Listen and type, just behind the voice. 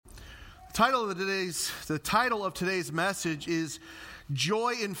The title of today's message is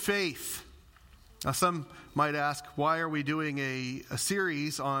Joy in Faith. Now, some might ask, why are we doing a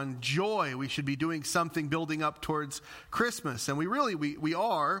series on joy? We should be doing something building up towards Christmas. And we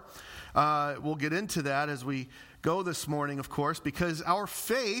are. We'll get into that as we go this morning, of course, because our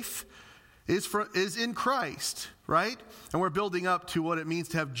faith is in Christ, right? And we're building up to what it means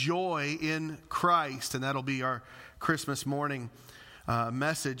to have joy in Christ. And that'll be our Christmas morning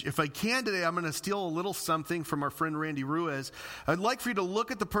message. If I can today, I'm going to steal a little something from our friend Randy Ruiz. I'd like for you to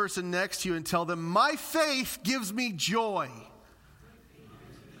look at the person next to you and tell them, my faith gives me joy.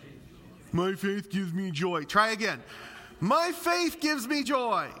 My faith gives me joy. Try again. My faith gives me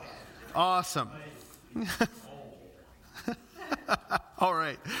joy. Awesome. All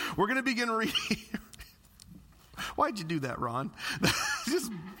right. We're going to begin reading. Why'd you do that, Ron?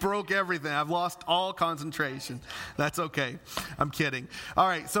 Just broke everything. I've lost all concentration. That's okay. I'm kidding. All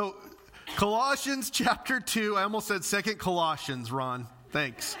right, so Colossians chapter 2. I almost said 2 Colossians, Ron.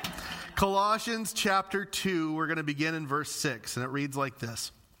 Thanks. Colossians chapter 2. We're going to begin in verse 6, and it reads like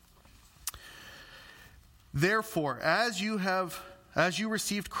this. Therefore, as you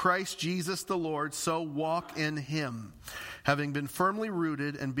received Christ Jesus the Lord, so walk in him, having been firmly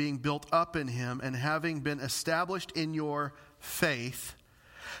rooted and being built up in him, and having been established in your faith,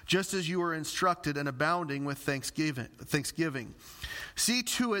 just as you were instructed, and abounding with thanksgiving. See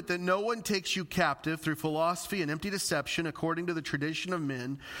to it that no one takes you captive through philosophy and empty deception, according to the tradition of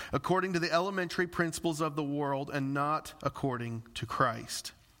men, according to the elementary principles of the world, and not according to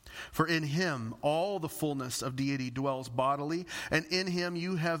Christ. For in him all the fullness of deity dwells bodily, and in him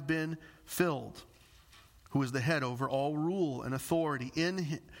you have been filled, who is the head over all rule and authority,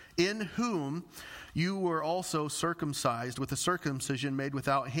 in whom you were also circumcised with a circumcision made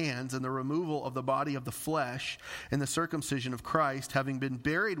without hands, and the removal of the body of the flesh, in the circumcision of Christ, having been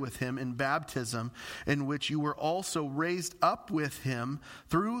buried with him in baptism, in which you were also raised up with him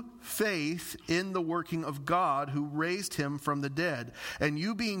through faith in the working of God, who raised him from the dead. And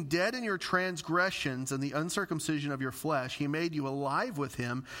you being dead in your transgressions and the uncircumcision of your flesh, he made you alive with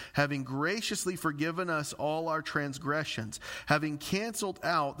him, having graciously forgiven us all our transgressions, having canceled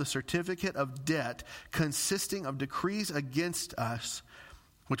out the certificate of debt consisting of decrees against us,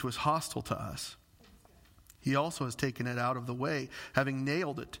 which was hostile to us. He also has taken it out of the way, having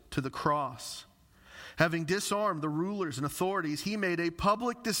nailed it to the cross. Having disarmed the rulers and authorities, he made a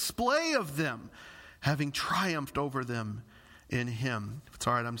public display of them, having triumphed over them in him. If it's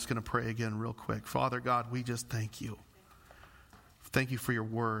all right, I'm just going to pray again real quick. Father God, we just thank you. Thank you for your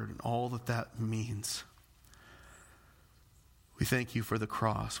word and all that means. We thank you for the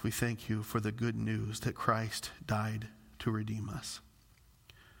cross. We thank you for the good news that Christ died to redeem us.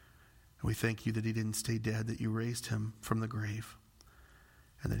 And we thank you that he didn't stay dead, that you raised him from the grave,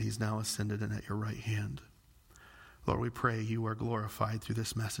 and that he's now ascended and at your right hand. Lord, we pray you are glorified through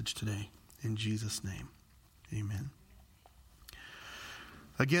this message today. In Jesus' name, amen.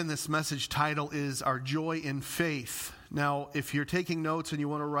 Again, this message title is Our Joy in Faith. Now, if you're taking notes and you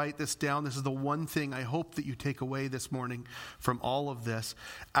want to write this down, this is the one thing I hope that you take away this morning from all of this.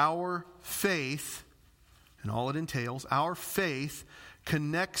 Our faith, and all it entails, our faith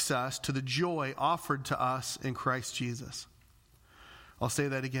connects us to the joy offered to us in Christ Jesus. I'll say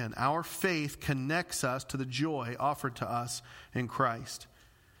that again. Our faith connects us to the joy offered to us in Christ.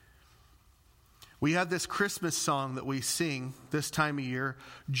 We have this Christmas song that we sing this time of year.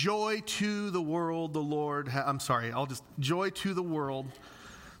 Joy to the world, the Lord. Joy to the world,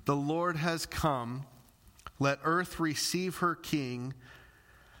 the Lord has come. Let earth receive her King.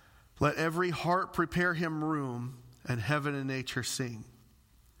 Let every heart prepare him room, and heaven and nature sing.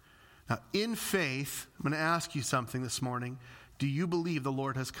 Now, in faith, I'm going to ask you something this morning. Do you believe the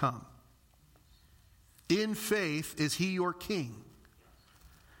Lord has come? In faith, is he your King?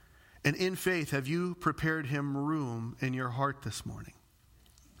 And in faith, have you prepared him room in your heart this morning?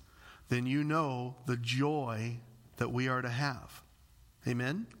 Then you know the joy that we are to have.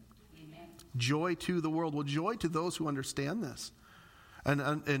 Amen? Amen. Joy to the world. Well, joy to those who understand this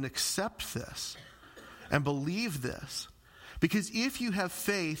and accept this and believe this. Because if you have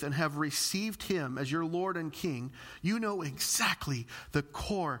faith and have received him as your Lord and King, you know exactly the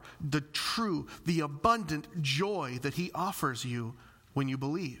core, the true, the abundant joy that he offers you when you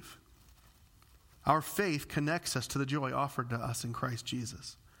believe. Our faith connects us to the joy offered to us in Christ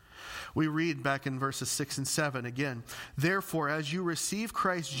Jesus. We read back in verses 6 and 7 again. Therefore, as you receive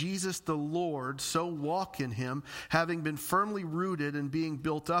Christ Jesus the Lord, so walk in him, having been firmly rooted and being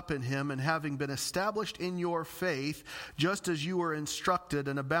built up in him, and having been established in your faith, just as you were instructed,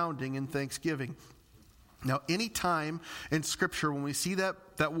 and abounding in thanksgiving. Now, any time in Scripture when we see that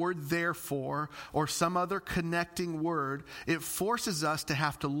that word therefore, or some other connecting word, it forces us to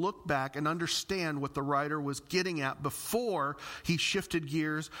have to look back and understand what the writer was getting at before he shifted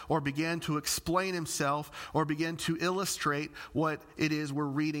gears or began to explain himself or began to illustrate what it is we're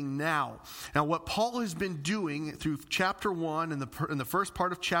reading now. Now, what Paul has been doing through chapter 1 and in the first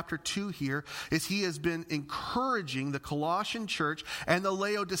part of chapter 2 here is he has been encouraging the Colossian church and the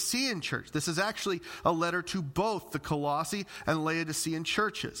Laodicean church. This is actually a letter to both the Colossae and Laodicean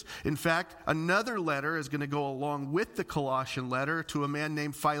churches. In fact, another letter is going to go along with the Colossian letter to a man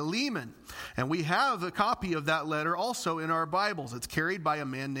named Philemon. And we have a copy of that letter also in our Bibles. It's carried by a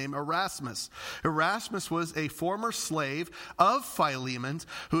man named Erasmus. Erasmus was a former slave of Philemon's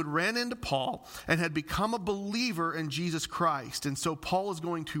who had ran into Paul and had become a believer in Jesus Christ. And so Paul is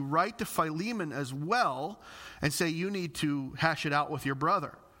going to write to Philemon as well and say, you need to hash it out with your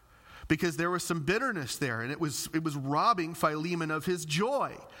brother. Because there was some bitterness there, and it was robbing Philemon of his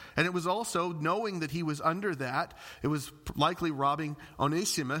joy. And it was also, knowing that he was under that, it was likely robbing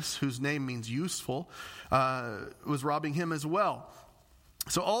Onesimus, whose name means useful, was robbing him as well.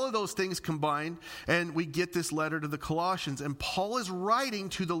 So all of those things combined, and we get this letter to the Colossians. And Paul is writing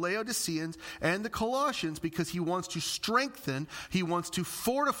to the Laodiceans and the Colossians because he wants to strengthen, he wants to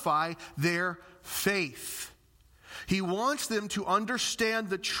fortify their faith. He wants them to understand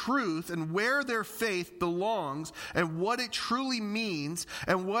the truth and where their faith belongs and what it truly means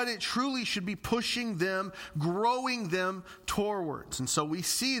and what it truly should be pushing them, growing them towards. And so we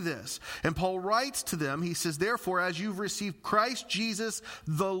see this. And Paul writes to them, he says, therefore, as you've received Christ Jesus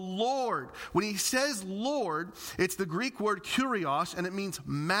the Lord. When he says Lord, it's the Greek word kurios, and it means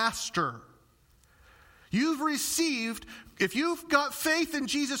master. You've received, if you've got faith in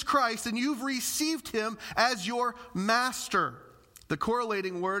Jesus Christ, then you've received him as your master. The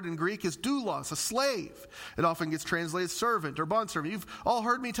correlating word in Greek is doulos, a slave. It often gets translated servant or bondservant. You've all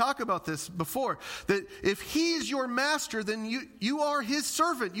heard me talk about this before. That if he's your master, then you are his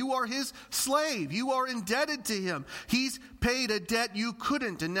servant. You are his slave. You are indebted to him. He's paid a debt you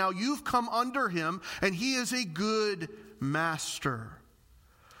couldn't, and now you've come under him, and he is a good master.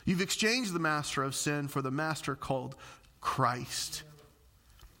 You've exchanged the master of sin for the master called Christ.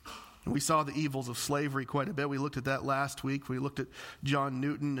 And we saw the evils of slavery quite a bit. We looked at that last week. We looked at John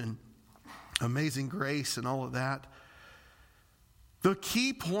Newton and Amazing Grace and all of that. The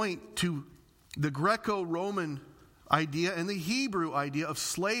key point to the Greco-Roman idea and the Hebrew idea of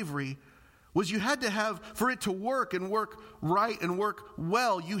slavery was you had to have, for it to work and work right and work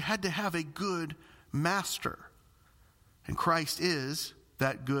well, you had to have a good master. And Christ is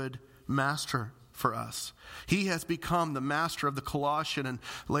that good master for us. He has become the master of the Colossian and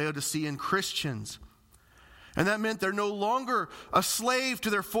Laodicean Christians. And that meant they're no longer a slave to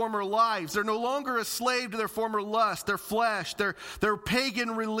their former lives. They're no longer a slave to their former lust, their flesh, their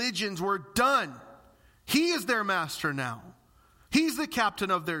pagan religions were done. He is their master now. He's the captain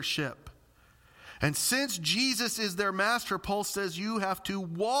of their ship. And since Jesus is their master, Paul says you have to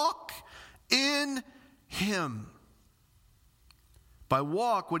walk in him. By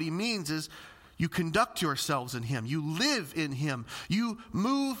walk, what he means is you conduct yourselves in him. You live in him. You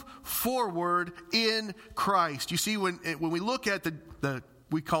move forward in Christ. You see, when we look at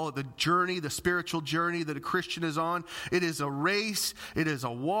we call it the journey, the spiritual journey that a Christian is on, it is a race, it is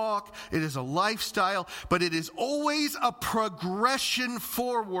a walk, it is a lifestyle, but it is always a progression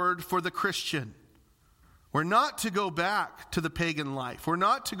forward for the Christian. We're not to go back to the pagan life. We're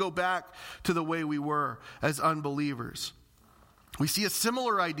not to go back to the way we were as unbelievers. We see a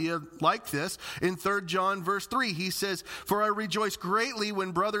similar idea like this in 3 John verse 3. He says, for I rejoice greatly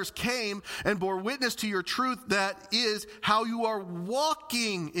when brothers came and bore witness to your truth, that is how you are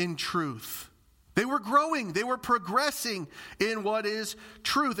walking in truth. They were growing. They were progressing in what is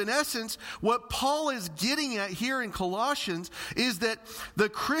truth. In essence, what Paul is getting at here in Colossians is that the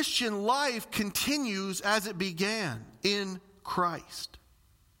Christian life continues as it began in Christ.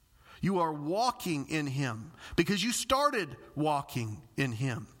 You are walking in him because you started walking in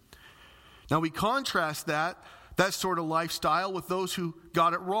him. Now we contrast that sort of lifestyle with those who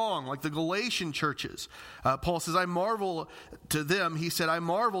got it wrong, like the Galatian churches. Paul says, I marvel to them. He said, I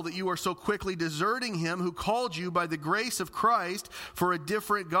marvel that you are so quickly deserting him who called you by the grace of Christ for a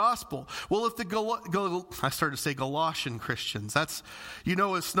different gospel. Well, if I started to say Galatian Christians, that's,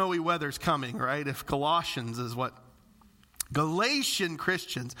 as snowy weather's coming, right? If Galatians is what Galatian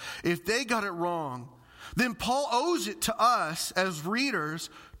Christians, if they got it wrong, then Paul owes it to us as readers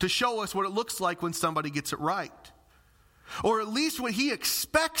to show us what it looks like when somebody gets it right. Or at least what he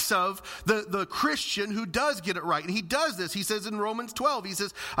expects of the Christian who does get it right. And he does this. He says in Romans 12, he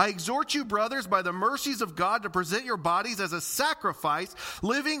says, I exhort you, brothers, by the mercies of God, to present your bodies as a sacrifice,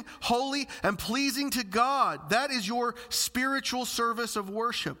 living, holy, and pleasing to God. That is your spiritual service of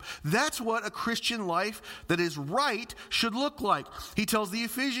worship. That's what a Christian life that is right should look like. He tells the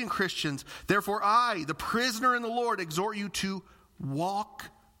Ephesian Christians, therefore I, the prisoner in the Lord, exhort you to walk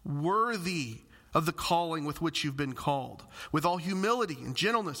worthy of the calling with which you've been called, with all humility and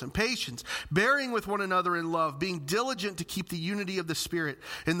gentleness and patience, bearing with one another in love, being diligent to keep the unity of the Spirit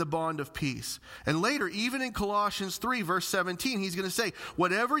in the bond of peace. And later, even in Colossians 3, verse 17, he's going to say,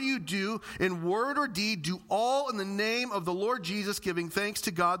 whatever you do in word or deed, do all in the name of the Lord Jesus, giving thanks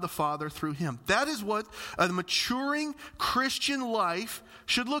to God the Father through him. That is what a maturing Christian life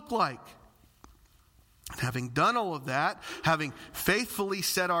should look like. Having done all of that, having faithfully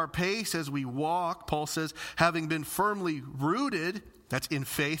set our pace as we walk, Paul says, having been firmly rooted, that's in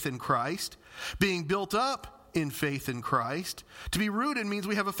faith in Christ, being built up in faith in Christ. To be rooted means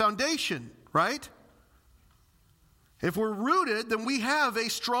we have a foundation, right? If we're rooted, then we have a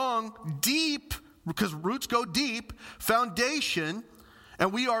strong, deep, because roots go deep, foundation,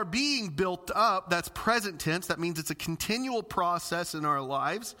 and we are being built up. That's present tense. That means it's a continual process in our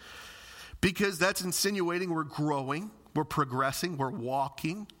lives. Because that's insinuating we're growing, we're progressing, we're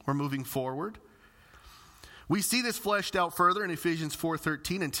walking, we're moving forward. We see this fleshed out further in Ephesians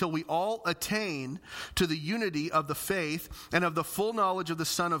 4:13, until we all attain to the unity of the faith and of the full knowledge of the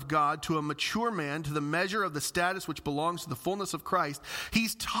Son of God, to a mature man, to the measure of the status which belongs to the fullness of Christ.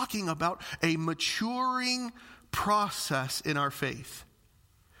 He's talking about a maturing process in our faith,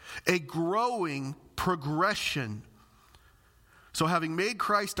 a growing progression. So having made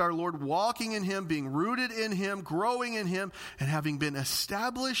Christ our Lord, walking in him, being rooted in him, growing in him, and having been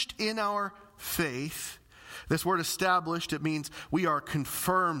established in our faith. This word established, it means we are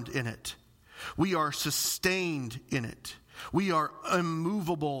confirmed in it. We are sustained in it. We are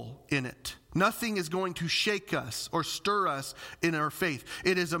immovable in it. Nothing is going to shake us or stir us in our faith.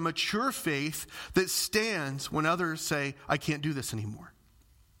 It is a mature faith that stands when others say, I can't do this anymore.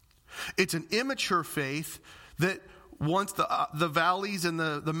 It's an immature faith that wants the valleys and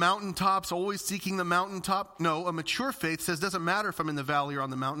the mountaintops, always seeking the mountaintop. No, a mature faith says, doesn't matter if I'm in the valley or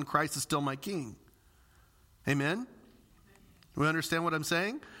on the mountain, Christ is still my king. Amen? We understand what I'm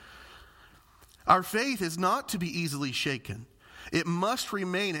saying? Our faith is not to be easily shaken. It must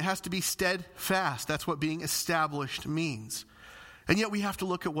remain. It has to be steadfast. That's what being established means. And yet we have to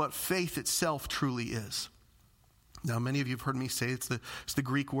look at what faith itself truly is. Now, many of you have heard me say it's the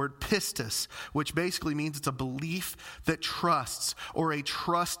Greek word pistis, which basically means it's a belief that trusts, or a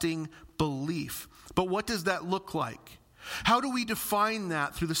trusting belief. But what does that look like? How do we define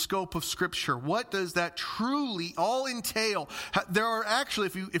that through the scope of Scripture? What does that truly all entail? There are actually,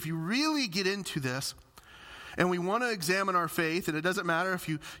 if you really get into this, and we want to examine our faith, and it doesn't matter if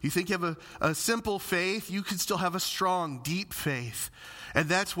you think you have a simple faith, you can still have a strong, deep faith. And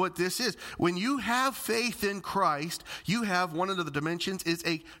that's what this is. When you have faith in Christ, you have, one of the dimensions is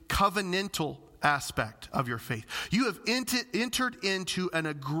a covenantal aspect of your faith. You have entered into an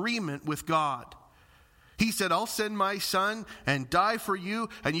agreement with God. He said, I'll send my son and die for you.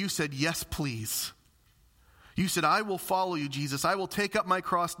 And you said, yes, please. You said, I will follow you, Jesus. I will take up my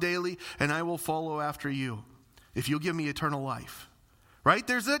cross daily and I will follow after you if you'll give me eternal life. Right?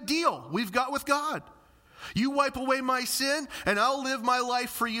 There's a deal we've got with God. You wipe away my sin, and I'll live my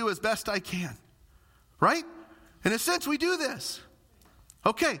life for you as best I can. Right? In a sense, we do this.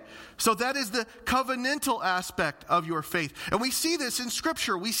 Okay, so that is the covenantal aspect of your faith. And we see this in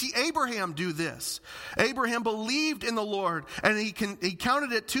Scripture. We see Abraham do this. Abraham believed in the Lord, and he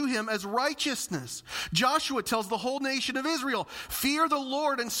counted it to him as righteousness. Joshua tells the whole nation of Israel, fear the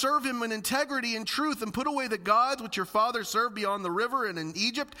Lord and serve him in integrity and truth, and put away the gods which your fathers served beyond the river and in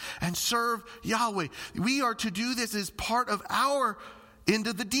Egypt, and serve Yahweh. We are to do this as part of our end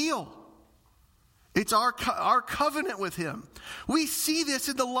of the deal. It's our covenant with him. We see this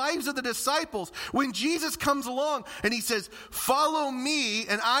in the lives of the disciples. When Jesus comes along and he says, follow me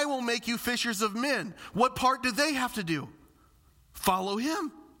and I will make you fishers of men. What part do they have to do? Follow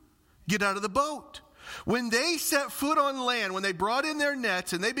him. Get out of the boat. When they set foot on land, when they brought in their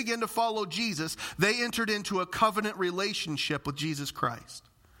nets and they began to follow Jesus, they entered into a covenant relationship with Jesus Christ.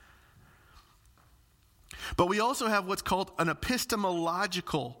 But we also have what's called an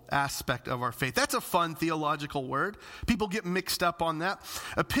epistemological aspect of our faith. That's a fun theological word. People get mixed up on that.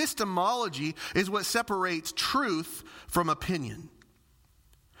 Epistemology is what separates truth from opinion.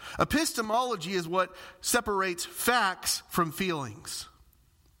 Epistemology is what separates facts from feelings.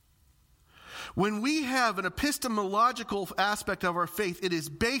 When we have an epistemological aspect of our faith, it is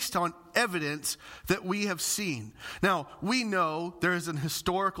based on evidence that we have seen. Now, we know there is an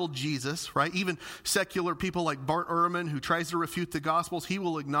historical Jesus, right? Even secular people like Bart Ehrman, who tries to refute the Gospels, he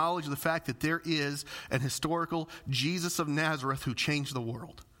will acknowledge the fact that there is an historical Jesus of Nazareth who changed the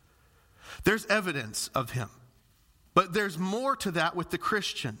world. There's evidence of him. But there's more to that with the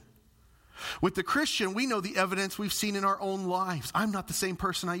Christian. With the Christian, we know the evidence we've seen in our own lives. I'm not the same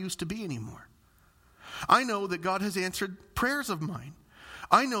person I used to be anymore. I know that God has answered prayers of mine.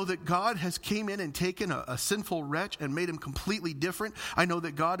 I know that God has came in and taken a sinful wretch and made him completely different. I know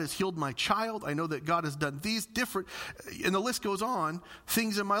that God has healed my child. I know that God has done these different, and the list goes on,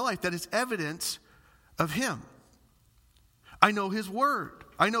 things in my life that is evidence of him. I know his word.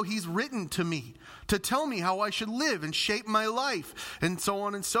 I know he's written to me to tell me how I should live and shape my life and so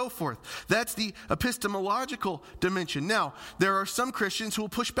on and so forth. That's the epistemological dimension. Now, there are some Christians who will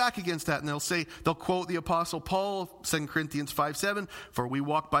push back against that, and they'll quote the Apostle Paul, 2 Corinthians 5:7, for we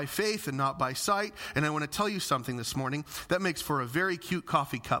walk by faith and not by sight. And I want to tell you something this morning. That makes for a very cute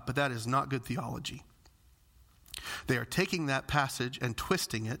coffee cup, but that is not good theology. They are taking that passage and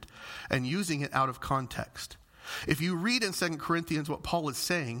twisting it and using it out of context. If you read in 2 Corinthians, what Paul is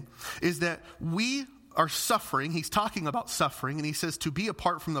saying is that we are suffering. He's talking about suffering, and he says to be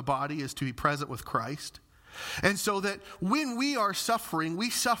apart from the body is to be present with Christ. And so that when we are suffering,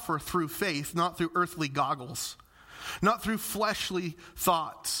 we suffer through faith, not through earthly goggles, not through fleshly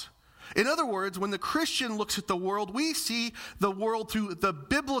thoughts. In other words, when the Christian looks at the world, we see the world through the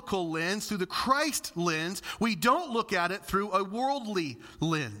biblical lens, through the Christ lens. We don't look at it through a worldly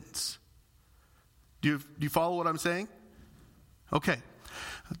lens. Do you follow what I'm saying? Okay.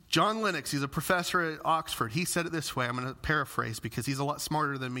 John Lennox, he's a professor at Oxford. He said it this way. I'm going to paraphrase because he's a lot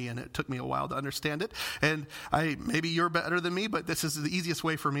smarter than me, and it took me a while to understand it. And maybe you're better than me, but this is the easiest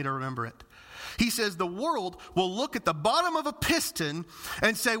way for me to remember it. He says the world will look at the bottom of a piston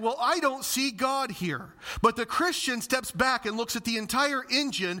and say, well, I don't see God here. But the Christian steps back and looks at the entire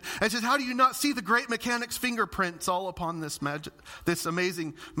engine and says, how do you not see the great mechanic's fingerprints all upon this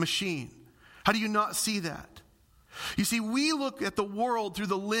amazing machine? How do you not see that? You see, we look at the world through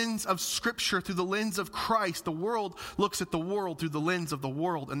the lens of Scripture, through the lens of Christ. The world looks at the world through the lens of the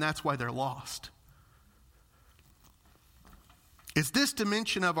world, and that's why they're lost. It's this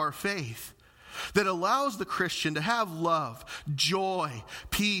dimension of our faith that allows the Christian to have love, joy,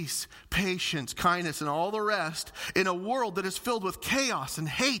 peace, patience, kindness, and all the rest in a world that is filled with chaos and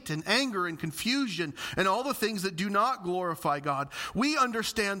hate and anger and confusion and all the things that do not glorify God. We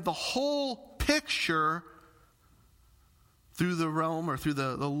understand the whole picture through the realm or through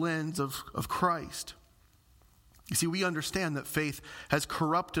the lens of Christ. You see, we understand that faith has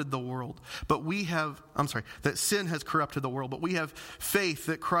corrupted the world, that sin has corrupted the world, but we have faith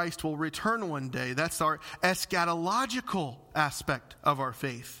that Christ will return one day. That's our eschatological aspect of our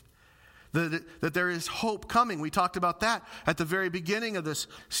faith. That there is hope coming. We talked about that at the very beginning of this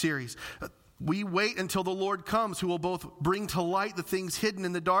series. We wait until the Lord comes, who will both bring to light the things hidden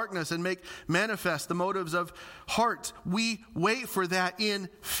in the darkness and make manifest the motives of hearts. We wait for that in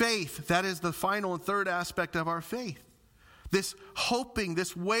faith. That is the final and third aspect of our faith. This hoping,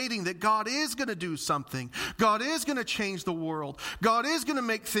 this waiting that God is going to do something. God is going to change the world. God is going to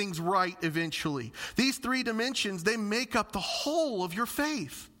make things right eventually. These three dimensions, they make up the whole of your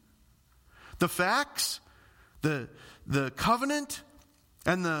faith. The facts, the covenant,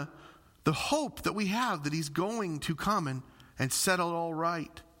 and the hope that we have that he's going to come and set it all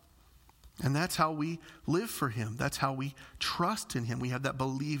right. And that's how we live for him. That's how we trust in him. We have that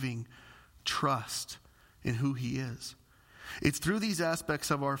believing trust in who he is. It's through these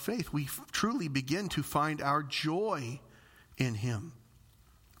aspects of our faith we truly begin to find our joy in him.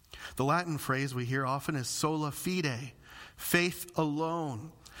 The Latin phrase we hear often is sola fide, faith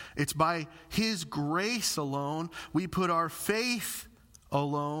alone. It's by his grace alone we put our faith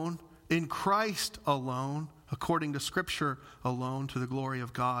alone in Christ alone, according to Scripture alone, to the glory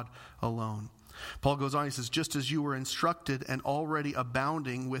of God alone. Paul goes on, he says, just as you were instructed and already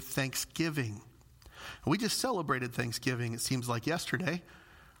abounding with thanksgiving. We just celebrated Thanksgiving, it seems like yesterday,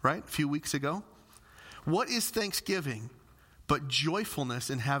 right? A few weeks ago. What is thanksgiving but joyfulness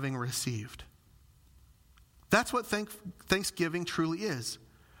in having received? That's what thanksgiving truly is.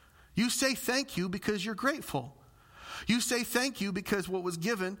 You say thank you because you're grateful. You say thank you because what was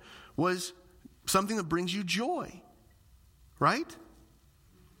given was something that brings you joy, right?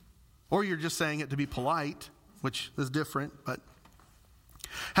 Or you're just saying it to be polite, which is different, but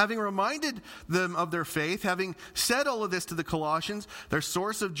Having reminded them of their faith, having said all of this to the Colossians, their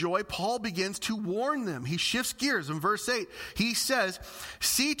source of joy, Paul begins to warn them. He shifts gears. In verse 8, he says,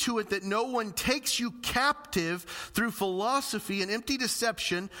 "See to it that no one takes you captive through philosophy and empty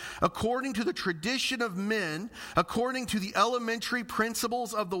deception, according to the tradition of men, according to the elementary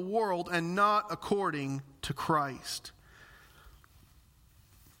principles of the world, and not according to Christ."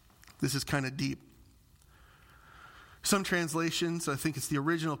 This is kind of deep. Some translations, I think it's the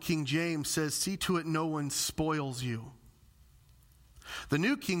original King James, says, "See to it no one spoils you." The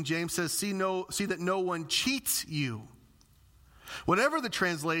New King James says, see that no one cheats you. Whatever the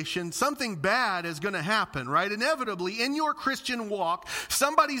translation, something bad is going to happen, right? Inevitably, in your Christian walk,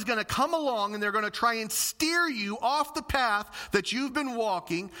 somebody's going to come along and they're going to try and steer you off the path that you've been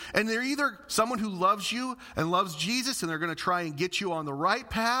walking. And they're either someone who loves you and loves Jesus, and they're going to try and get you on the right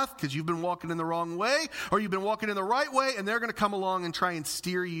path because you've been walking in the wrong way, or you've been walking in the right way, and they're going to come along and try and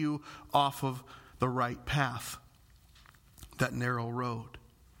steer you off of the right path, that narrow road.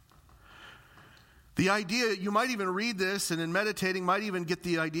 The idea, you might even read this, and in meditating might even get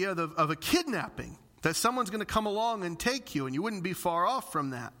the idea of a kidnapping, that someone's going to come along and take you, and you wouldn't be far off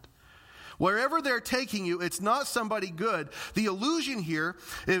from that. Wherever they're taking you, it's not somebody good. The illusion here,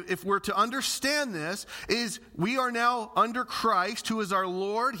 if we're to understand this, is we are now under Christ, who is our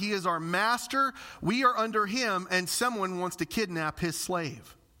Lord. He is our master. We are under him, and someone wants to kidnap his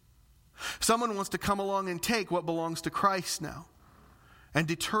slave. Someone wants to come along and take what belongs to Christ now, and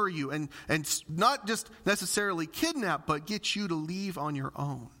deter you, and not just necessarily kidnap, but get you to leave on your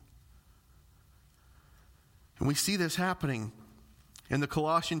own. And we see this happening in the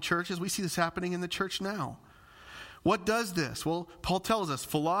Colossian churches. We see this happening in the church now. What does this? Well, Paul tells us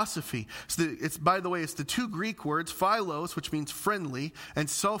philosophy. It's by the way, it's the two Greek words, philos, which means friendly, and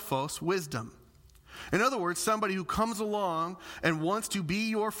sophos, wisdom. In other words, somebody who comes along and wants to be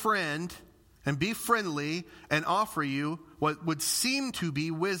your friend and be friendly and offer you what would seem to be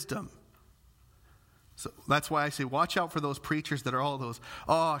wisdom. So that's why I say watch out for those preachers that are all those,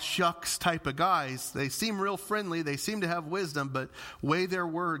 oh, shucks type of guys. They seem real friendly. They seem to have wisdom, but weigh their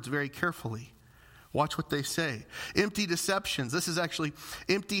words very carefully. Watch what they say. Empty deceptions. This is actually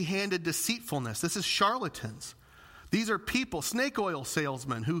empty-handed deceitfulness. This is charlatans. These are people, snake oil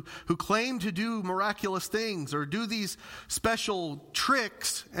salesmen, who claim to do miraculous things or do these special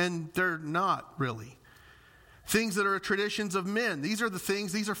tricks, and they're not really. Things that are traditions of men. These are the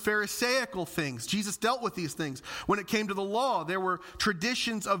things, these are Pharisaical things. Jesus dealt with these things. When it came to the law, there were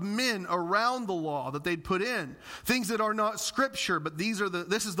traditions of men around the law that they'd put in. Things that are not scripture, but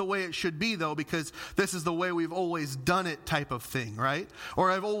this is the way it should be though, because this is the way we've always done it type of thing, right?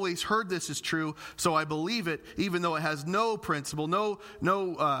 Or I've always heard this is true, so I believe it, even though it has no principle, no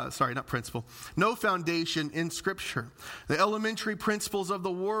foundation in scripture. The elementary principles of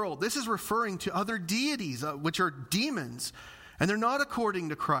the world. This is referring to other deities, which are demons, and they're not according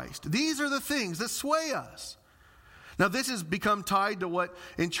to Christ. These are the things that sway us. Now, this has become tied to what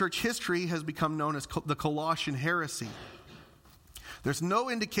in church history has become known as the Colossian heresy. There's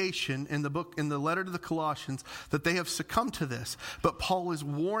no indication in the letter to the Colossians that they have succumbed to this, but Paul is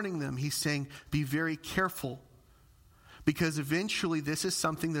warning them. He's saying, be very careful, because eventually this is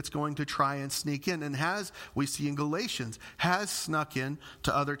something that's going to try and sneak in, and we see in Galatians, has snuck in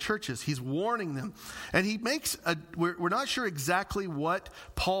to other churches. He's warning them. And he makes we're not sure exactly what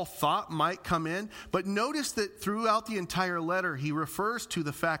Paul thought might come in, but notice that throughout the entire letter, he refers to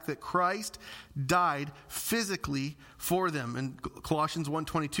the fact that Christ died physically for them. In Colossians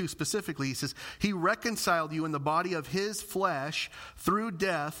 1:22 specifically, he says, he reconciled you in the body of his flesh through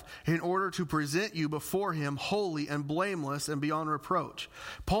death in order to present you before him holy and blameless and beyond reproach.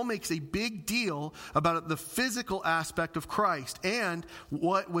 Paul makes a big deal about the physical aspect of Christ and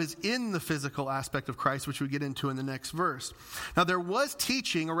what was in the physical aspect of Christ, which we get into in the next verse. Now, there was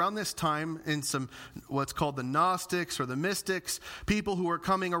teaching around this time in some what's called the Gnostics or the mystics, people who were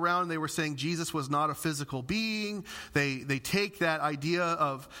coming around, they were saying Jesus was not a physical being. They take that idea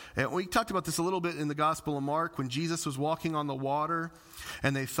of, and we talked about this a little bit in the Gospel of Mark, when Jesus was walking on the water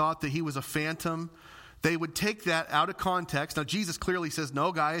and they thought that he was a phantom. They would take that out of context. Now, Jesus clearly says,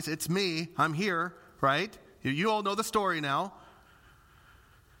 no, guys, it's me. I'm here, right? You all know the story now.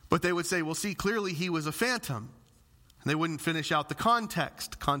 But they would say, well, see, clearly he was a phantom. And they wouldn't finish out the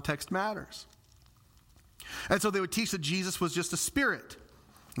context. Context matters. And so they would teach that Jesus was just a spirit.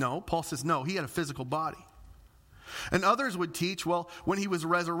 No, Paul says, no, he had a physical body. And others would teach, well, when he was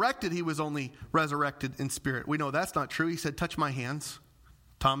resurrected, he was only resurrected in spirit. We know that's not true. He said, touch my hands,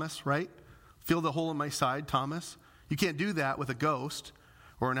 Thomas, right? Feel the hole in my side, Thomas. You can't do that with a ghost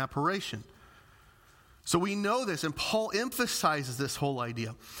or an apparition. So we know this, and Paul emphasizes this whole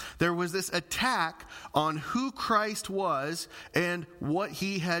idea. There was this attack on who Christ was and what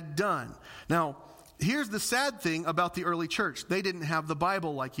he had done. Now, here's the sad thing about the early church. They didn't have the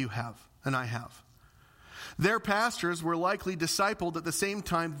Bible like you have and I have. Their pastors were likely discipled at the same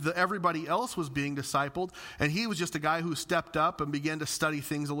time that everybody else was being discipled, and he was just a guy who stepped up and began to study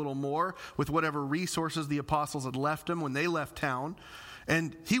things a little more with whatever resources the apostles had left him when they left town.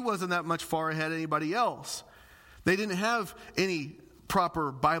 And he wasn't that much far ahead of anybody else. They didn't have any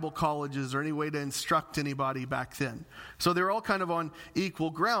proper Bible colleges or any way to instruct anybody back then. So they're all kind of on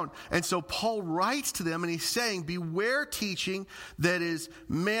equal ground. And so Paul writes to them and he's saying, beware teaching that is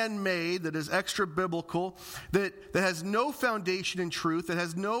man-made, that is extra-biblical, that has no foundation in truth, that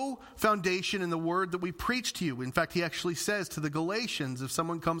has no foundation in the word that we preach to you. In fact, he actually says to the Galatians, if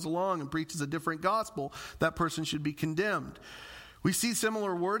someone comes along and preaches a different gospel, that person should be condemned. We see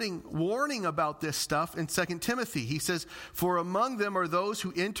similar warning about this stuff in 2 Timothy. He says, for among them are those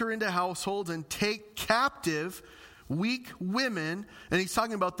who enter into households and take captive weak women. And he's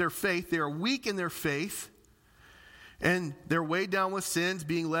talking about their faith. They are weak in their faith. And they're weighed down with sins,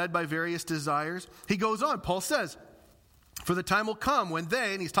 being led by various desires. He goes on, Paul says, for the time will come when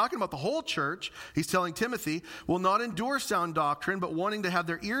they, and he's talking about the whole church, he's telling Timothy, will not endure sound doctrine, but wanting to have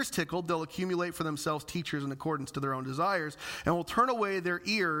their ears tickled, they'll accumulate for themselves teachers in accordance to their own desires, and will turn away their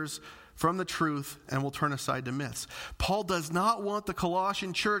ears from the truth and will turn aside to myths. Paul does not want the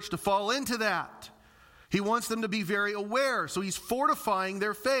Colossian church to fall into that. He wants them to be very aware, so he's fortifying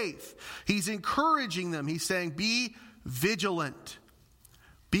their faith. He's encouraging them. He's saying, be vigilant.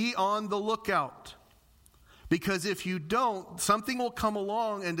 Be on the lookout. Because if you don't, something will come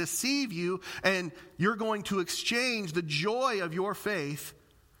along and deceive you, and you're going to exchange the joy of your faith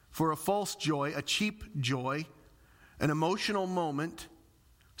for a false joy, a cheap joy, an emotional moment,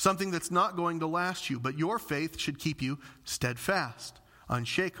 something that's not going to last you. But your faith should keep you steadfast,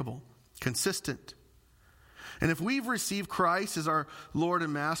 unshakable, consistent. And if we've received Christ as our Lord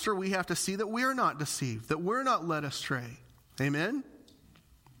and Master, we have to see that we're not deceived, that we're not led astray. Amen?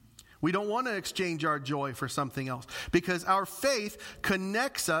 We don't want to exchange our joy for something else because our faith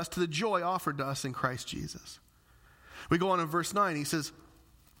connects us to the joy offered to us in Christ Jesus. We go on in verse 9. He says,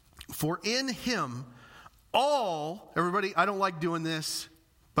 for in him all, everybody, I don't like doing this,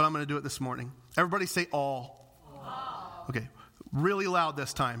 but I'm going to do it this morning. Everybody say all. All. Okay, really loud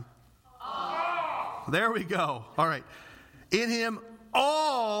this time. All. There we go. All right. In him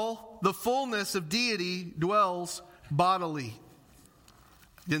all the fullness of deity dwells bodily.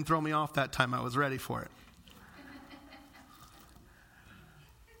 Didn't throw me off that time. I was ready for it.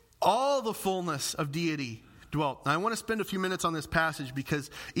 All the fullness of deity dwelt. Now, I want to spend a few minutes on this passage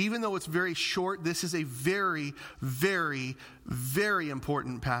because even though it's very short, this is a very, very, very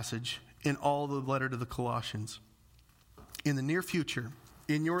important passage in all the letter to the Colossians. In the near future,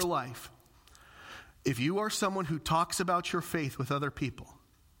 in your life, if you are someone who talks about your faith with other people,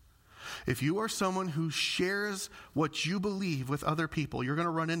 if you are someone who shares what you believe with other people, you're going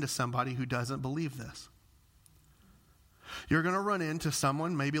to run into somebody who doesn't believe this. You're going to run into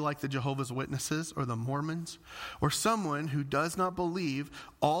someone maybe like the Jehovah's Witnesses or the Mormons, or someone who does not believe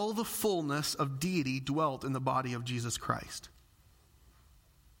all the fullness of deity dwelt in the body of Jesus Christ.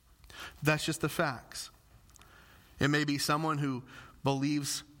 That's just the facts. It may be someone who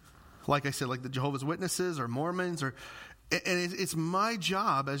believes, like I said, like the Jehovah's Witnesses or Mormons, and it's my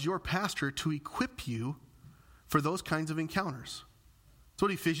job as your pastor to equip you for those kinds of encounters. That's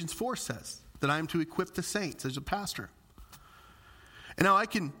what Ephesians 4 says, that I am to equip the saints as a pastor. And now I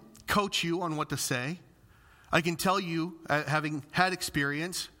can coach you on what to say. I can tell you, having had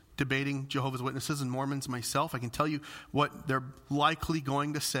experience debating Jehovah's Witnesses and Mormons myself, I can tell you what they're likely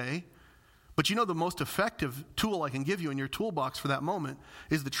going to say. But you know, the most effective tool I can give you in your toolbox for that moment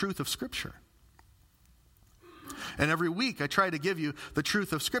is the truth of Scripture. And every week I try to give you the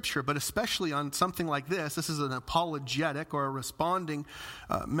truth of Scripture, but especially on something like this is an apologetic or a responding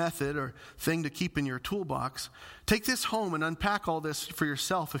method or thing to keep in your toolbox. Take this home and unpack all this for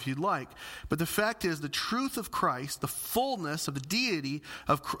yourself if you'd like. But the fact is, the truth of Christ, the fullness of the deity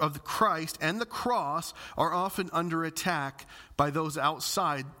of the Christ and the cross are often under attack by those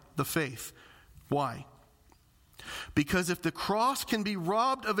outside the faith. Why? Because if the cross can be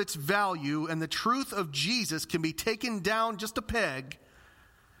robbed of its value and the truth of Jesus can be taken down just a peg,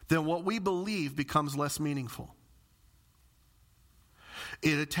 then what we believe becomes less meaningful.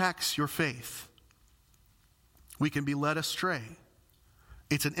 It attacks your faith. We can be led astray.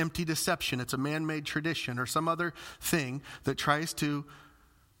 It's an empty deception. It's a man-made tradition or some other thing that tries to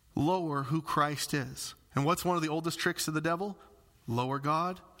lower who Christ is. And what's one of the oldest tricks of the devil? Lower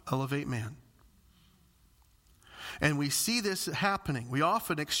God, elevate man. And we see this happening. We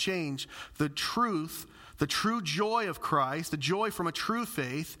often exchange the true joy of Christ, the joy from a true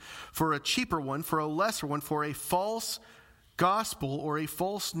faith, for a cheaper one, for a lesser one, for a false gospel or a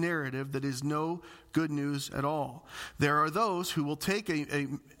false narrative that is no good news at all. There are those who will take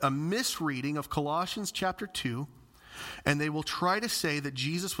a misreading of Colossians chapter 2, and they will try to say that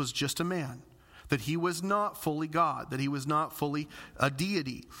Jesus was just a man, that he was not fully God, that he was not fully a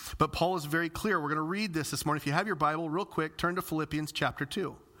deity. But Paul is very clear. We're going to read this morning. If you have your Bible, real quick, turn to Philippians chapter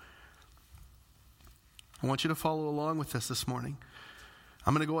 2. I want you to follow along with this morning.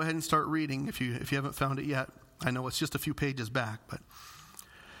 I'm going to go ahead and start reading if you haven't found it yet. I know it's just a few pages back, but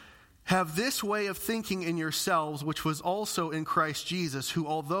have this way of thinking in yourselves, which was also in Christ Jesus, who,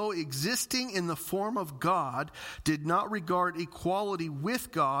 although existing in the form of God, did not regard equality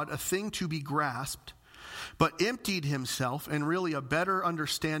with God a thing to be grasped, but emptied himself. And really a better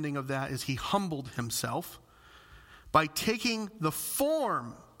understanding of that is he humbled himself by taking the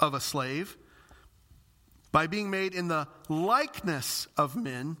form of a slave, by being made in the likeness of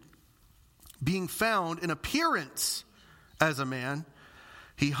men, being found in appearance as a man.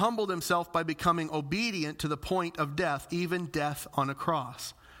 He humbled himself by becoming obedient to the point of death, even death on a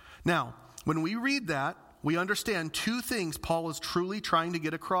cross. Now, when we read that, we understand two things Paul is truly trying to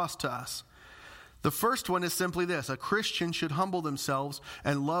get across to us. The first one is simply this: a Christian should humble themselves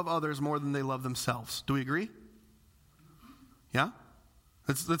and love others more than they love themselves. Do we agree? Yeah?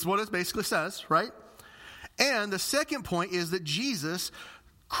 That's what it basically says, right? And the second point is that Jesus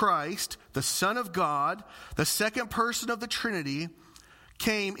Christ, the Son of God, the second person of the Trinity,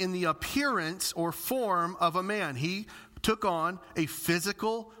 came in the appearance or form of a man. He took on a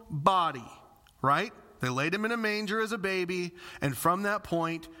physical body, right? They laid him in a manger as a baby, and from that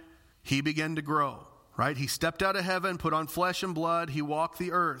point, he began to grow, right? He stepped out of heaven, put on flesh and blood, he walked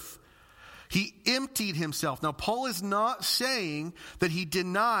the earth. He emptied himself. Now, Paul is not saying that he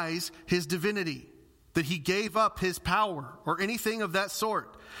denies his divinity, that he gave up his power or anything of that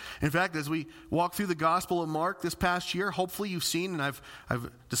sort. In fact, as we walk through the Gospel of Mark this past year, hopefully you've seen, and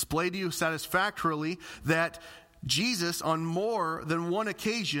I've displayed to you satisfactorily, that Jesus on more than one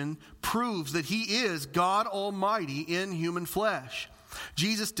occasion proves that he is God Almighty in human flesh.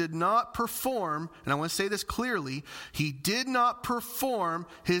 Jesus did not perform, and I want to say this clearly, he did not perform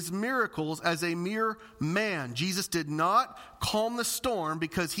his miracles as a mere man. Jesus did not calm the storm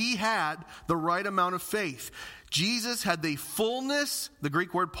because he had the right amount of faith. Jesus had the fullness, the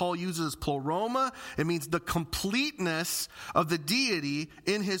Greek word Paul uses is pleroma. It means the completeness of the deity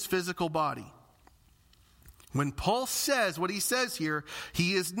in his physical body. When Paul says what he says here,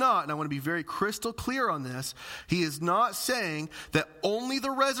 he is not, and I want to be very crystal clear on this, he is not saying that only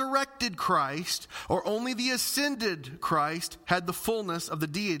the resurrected Christ or only the ascended Christ had the fullness of the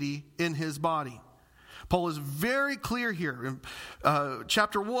deity in his body. Paul is very clear here. In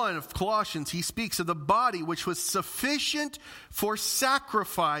chapter 1 of Colossians, he speaks of the body which was sufficient for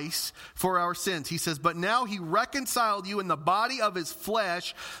sacrifice for our sins. He says, but now he reconciled you in the body of his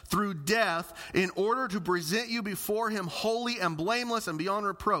flesh through death in order to present you before him holy and blameless and beyond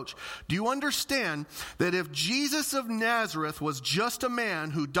reproach. Do you understand that if Jesus of Nazareth was just a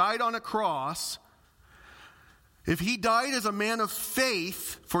man who died on a cross, if he died as a man of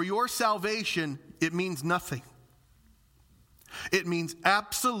faith for your salvation, it means nothing. It means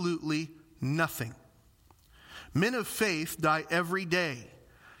absolutely nothing. Men of faith die every day.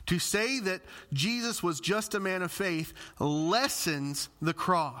 To say that Jesus was just a man of faith lessens the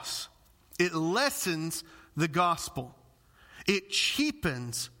cross. It lessens the gospel. It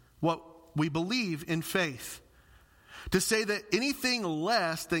cheapens what we believe in faith. To say that anything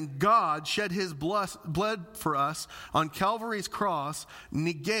less than God shed his blood for us on Calvary's cross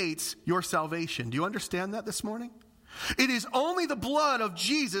negates your salvation. Do you understand that this morning? It is only the blood of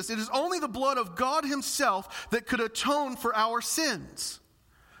Jesus, it is only the blood of God himself that could atone for our sins.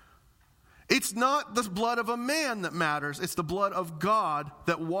 It's not the blood of a man that matters, it's the blood of God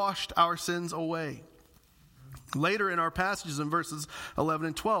that washed our sins away. Later in our passages in verses 11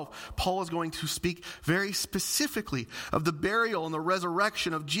 and 12, Paul is going to speak very specifically of the burial and the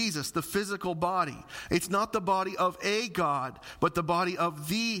resurrection of Jesus, the physical body. It's not the body of a God, but the body of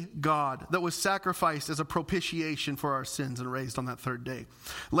the God that was sacrificed as a propitiation for our sins and raised on that third day.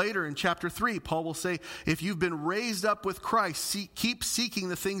 Later in chapter 3, Paul will say, if you've been raised up with Christ, keep seeking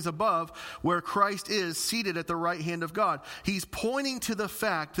the things above where Christ is seated at the right hand of God. He's pointing to the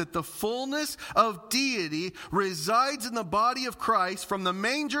fact that the fullness of deity resides in the body of Christ from the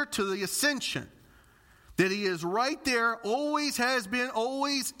manger to the ascension. That he is right there, always has been,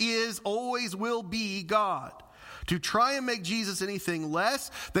 always is, always will be God. to try and make Jesus anything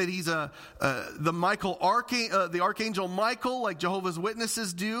less, that he's the archangel Michael, like Jehovah's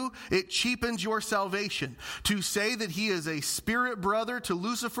Witnesses do, it cheapens your salvation. To say that he is a spirit brother to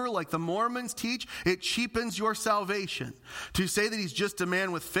Lucifer, like the Mormons teach, it cheapens your salvation. To say that he's just a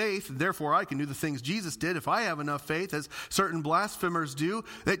man with faith, therefore I can do the things Jesus did if I have enough faith, as certain blasphemers do,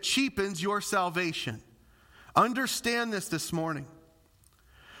 that cheapens your salvation. Understand this morning.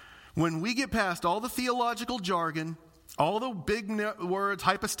 When we get past all the theological jargon, all the big words,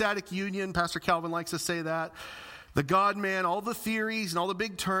 hypostatic union, Pastor Calvin likes to say that, the God-man, all the theories and all the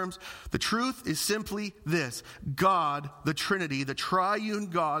big terms, the truth is simply this. God, the Trinity, the triune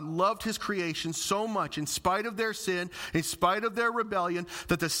God, loved his creation so much in spite of their sin, in spite of their rebellion,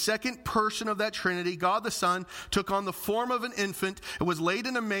 that the second person of that Trinity, God the Son, took on the form of an infant and was laid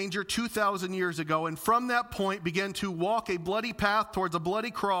in a manger 2,000 years ago, and from that point began to walk a bloody path towards a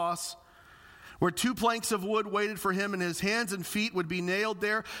bloody cross, where 2 planks of wood waited for him, and his hands and feet would be nailed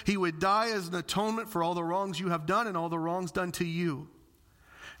there. He would die as an atonement for all the wrongs you have done and all the wrongs done to you.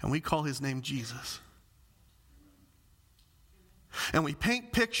 And we call his name Jesus. And we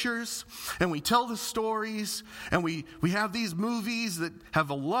paint pictures, and we tell the stories, and we have these movies that have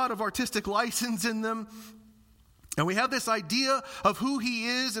a lot of artistic license in them. And we have this idea of who he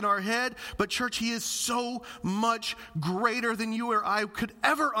is in our head, but church, he is so much greater than you or I could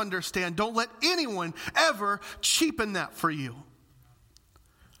ever understand. Don't let anyone ever cheapen that for you.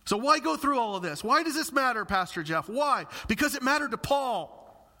 So why go through all of this? Why does this matter, Pastor Jeff? Why? Because it mattered to Paul.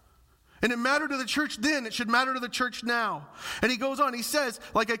 And it mattered to the church then. It should matter to the church now. And he goes on. He says,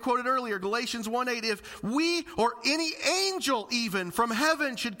 like I quoted earlier, Galatians 1:8, if we or any angel even from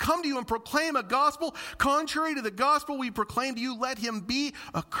heaven should come to you and proclaim a gospel contrary to the gospel we proclaim to you, let him be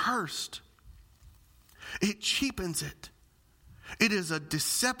accursed. It cheapens it. It is a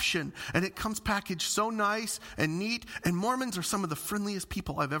deception, and it comes packaged so nice and neat. And Mormons are some of the friendliest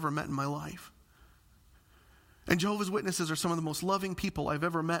people I've ever met in my life. And Jehovah's Witnesses are some of the most loving people I've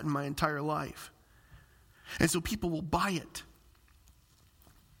ever met in my entire life. And so people will buy it.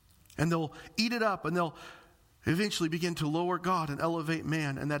 And they'll eat it up, and they'll eventually begin to lower God and elevate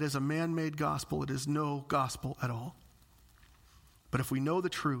man. And that is a man-made gospel. It is no gospel at all. But if we know the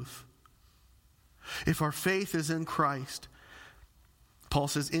truth, if our faith is in Christ, Paul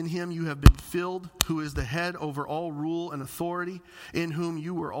says, in him you have been filled, who is the head over all rule and authority, in whom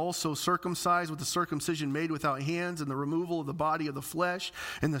you were also circumcised with the circumcision made without hands, and the removal of the body of the flesh,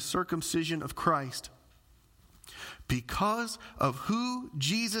 and the circumcision of Christ. Because of who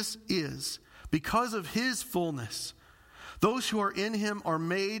Jesus is, because of his fullness, those who are in him are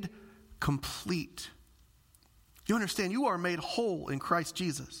made complete. You understand, you are made whole in Christ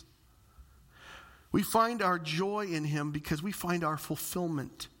Jesus. We find our joy in him because we find our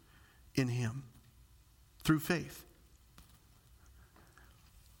fulfillment in him through faith.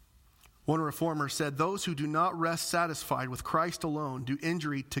 One reformer said, those who do not rest satisfied with Christ alone do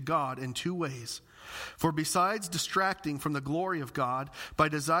injury to God in 2 ways. For besides distracting from the glory of God by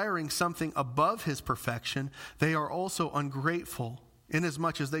desiring something above his perfection, they are also ungrateful,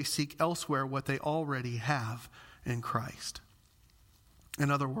 inasmuch as they seek elsewhere what they already have in Christ. In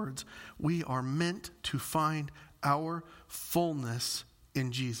other words, we are meant to find our fullness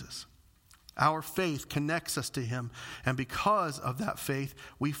in Jesus. Our faith connects us to him, and because of that faith,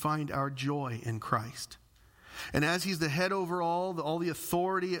 we find our joy in Christ. And as he's the head over all the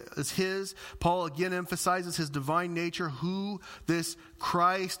authority is his, Paul again emphasizes his divine nature, who this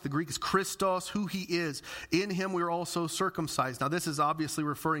Christ, the Greek is Christos, who he is. In him we are also circumcised. Now this is obviously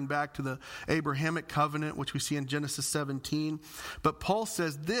referring back to the Abrahamic covenant, which we see in Genesis 17. But Paul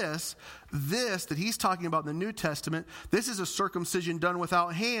says this that he's talking about in the New Testament, this is a circumcision done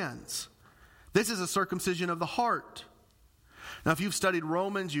without hands. This is a circumcision of the heart. Now if you've studied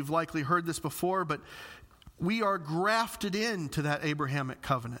Romans, you've likely heard this before, but we are grafted into that Abrahamic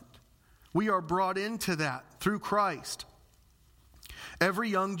covenant. We are brought into that through Christ. Every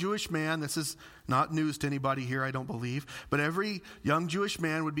young Jewish man, this is not news to anybody here, I don't believe, but every young Jewish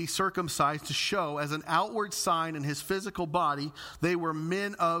man would be circumcised to show as an outward sign in his physical body they were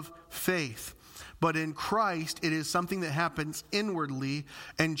men of faith. But in Christ, it is something that happens inwardly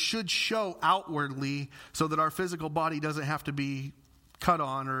and should show outwardly so that our physical body doesn't have to be cut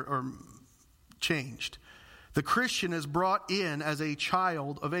on or changed. The Christian is brought in as a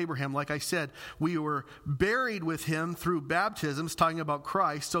child of Abraham. Like I said, we were buried with him through baptisms, talking about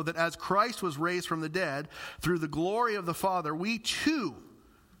Christ, so that as Christ was raised from the dead, through the glory of the Father, we too,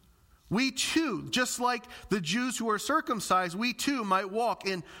 just like the Jews who are circumcised, we too might walk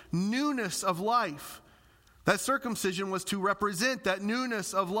in newness of life. That circumcision was to represent that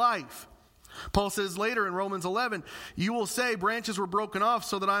newness of life. Paul says later in Romans 11, you will say branches were broken off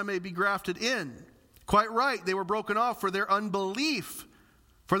so that I may be grafted in. Quite right. They were broken off for their unbelief,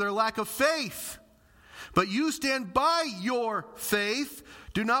 for their lack of faith. But you stand by your faith.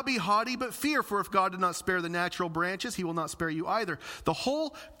 Do not be haughty, but fear. For if God did not spare the natural branches, he will not spare you either. The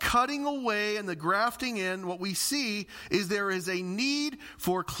whole cutting away and the grafting in, what we see is there is a need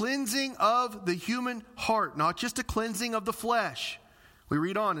for cleansing of the human heart, not just a cleansing of the flesh. We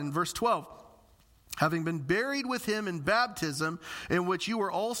read on in verse 12. Having been buried with him in baptism, in which you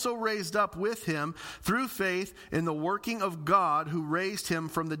were also raised up with him through faith in the working of God who raised him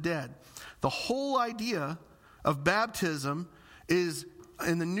from the dead. The whole idea of baptism is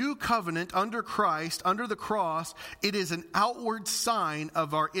in the new covenant under Christ, under the cross, it is an outward sign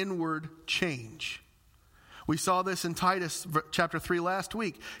of our inward change. We saw this in Titus chapter 3 last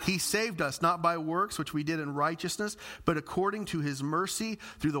week. He saved us not by works, which we did in righteousness, but according to his mercy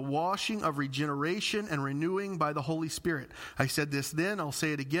through the washing of regeneration and renewing by the Holy Spirit. I said this then, I'll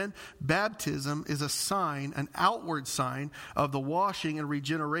say it again. Baptism is a sign, an outward sign of the washing and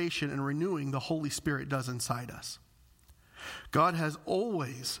regeneration and renewing the Holy Spirit does inside us. God has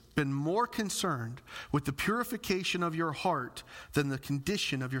always been more concerned with the purification of your heart than the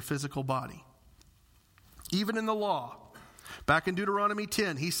condition of your physical body. Even in the law, back in Deuteronomy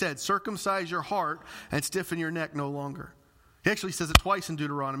 10, he said, circumcise your heart and stiffen your neck no longer. He actually says it twice in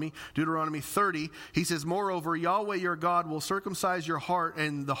Deuteronomy. Deuteronomy 30, he says, moreover, Yahweh your God will circumcise your heart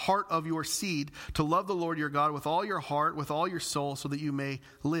and the heart of your seed to love the Lord your God with all your heart, with all your soul, so that you may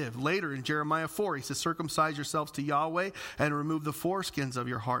live. Later in Jeremiah 4, he says, circumcise yourselves to Yahweh and remove the foreskins of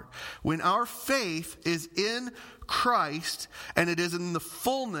your heart. When our faith is in Christ, and it is in the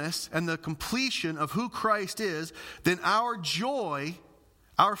fullness and the completion of who Christ is, then our joy,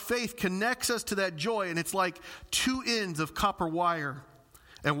 our faith connects us to that joy, and it's like two ends of copper wire.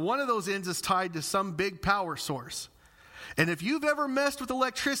 And one of those ends is tied to some big power source. And if you've ever messed with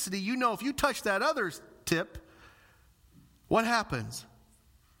electricity, you know if you touch that other tip, what happens?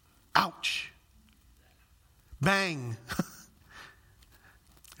 Ouch. Bang.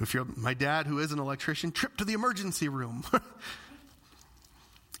 If you're my dad, who is an electrician, trip to the emergency room.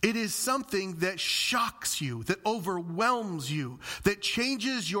 It is something that shocks you, that overwhelms you, that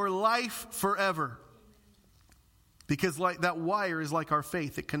changes your life forever. Because like that wire is like our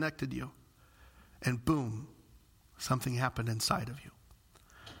faith. It connected you. And boom, something happened inside of you.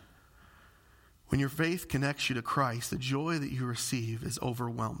 When your faith connects you to Christ, the joy that you receive is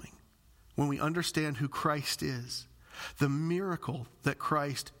overwhelming. When we understand who Christ is, the miracle that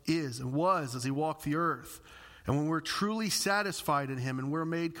Christ is and was as he walked the earth, and when we're truly satisfied in him and we're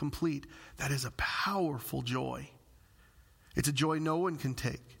made complete, that is a powerful joy. It's a joy no one can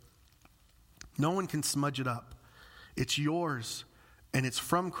take. No one can smudge it up. It's yours, and it's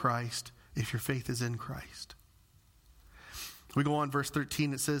from Christ if your faith is in Christ. We go on, verse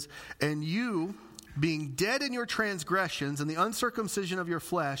 13, it says, and you, being dead in your transgressions and the uncircumcision of your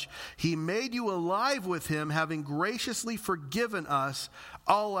flesh, he made you alive with him, having graciously forgiven us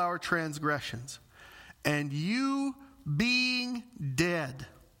all our transgressions. And you being dead,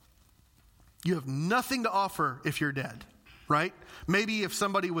 you have nothing to offer if you're dead, right? Maybe if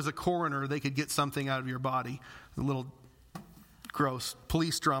somebody was a coroner, they could get something out of your body. A little gross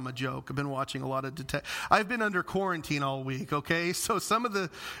police drama joke. I've been watching a lot of I've been under quarantine all week, okay? So some of the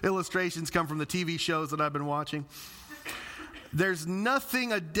illustrations come from the TV shows that I've been watching. There's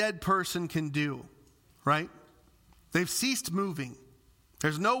nothing a dead person can do, right? They've ceased moving.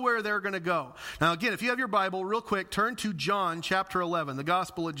 There's nowhere they're going to go. Now again, if you have your Bible, real quick, turn to John chapter 11, the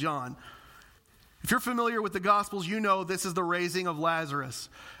Gospel of John. If you're familiar with the Gospels, you know this is the raising of Lazarus.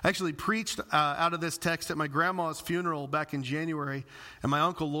 I actually preached out of this text at my grandma's funeral back in January, and my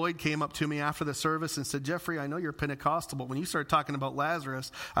Uncle Lloyd came up to me after the service and said, Jeffrey, I know you're Pentecostal, but when you started talking about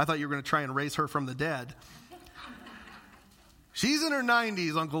Lazarus, I thought you were going to try and raise her from the dead. She's in her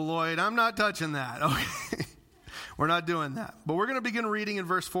 90s, Uncle Lloyd. I'm not touching that. Okay, we're not doing that. But we're going to begin reading in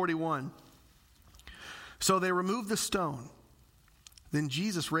verse 41. So they removed the stone. Then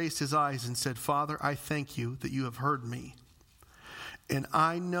Jesus raised his eyes and said, Father, I thank you that you have heard me. And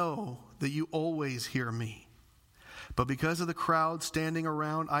I know that you always hear me. But because of the crowd standing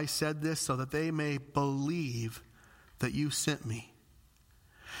around, I said this so that they may believe that you sent me.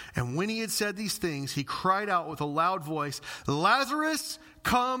 And when he had said these things, he cried out with a loud voice, Lazarus,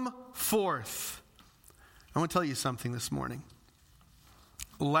 come forth. I want to tell you something this morning.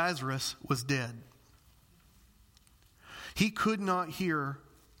 Lazarus was dead. He could not hear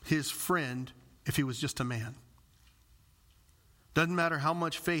his friend if he was just a man. Doesn't matter how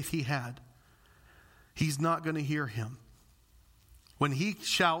much faith he had. He's not going to hear him. when he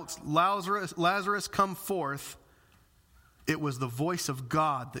shouts, Lazarus, come forth, it was the voice of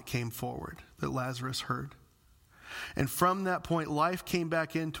God that came forward that Lazarus heard. And from that point, life came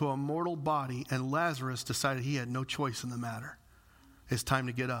back into a mortal body, and Lazarus decided he had no choice in the matter. It's time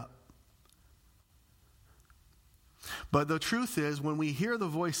to get up. But the truth is, when we hear the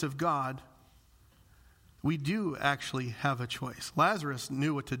voice of God, we do actually have a choice. Lazarus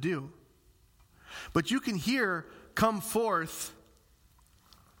knew what to do. But you can hear, come forth,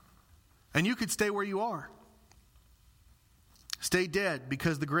 and you could stay where you are. Stay dead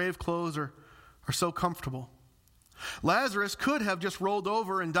because the grave clothes are so comfortable. Lazarus could have just rolled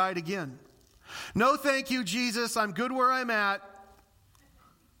over and died again. No, thank you, Jesus. I'm good where I'm at.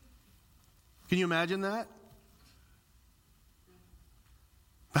 Can you imagine that?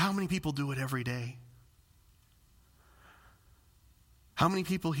 But how many people do it every day? How many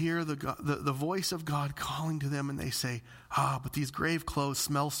people hear the voice of God calling to them and they say, but these grave clothes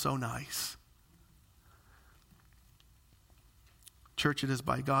smell so nice. Church, it is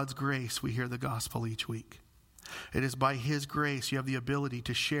by God's grace we hear the gospel each week. It is by His grace you have the ability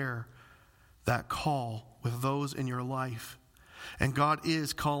to share that call with those in your life. And God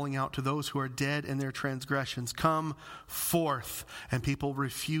is calling out to those who are dead in their transgressions, come forth. And people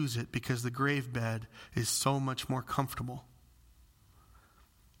refuse it because the grave bed is so much more comfortable.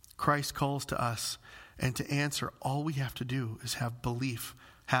 Christ calls to us, and to answer, all we have to do is have belief,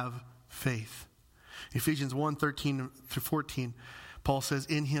 have faith. Ephesians 1:13-14, Paul says,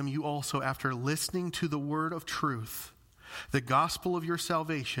 in Him you also, after listening to the word of truth, the gospel of your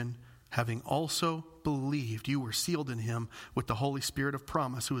salvation, having also believed, you were sealed in Him with the Holy Spirit of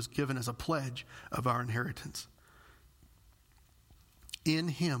promise, who was given as a pledge of our inheritance. In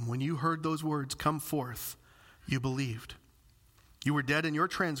Him, when you heard those words come forth, you believed. You were dead in your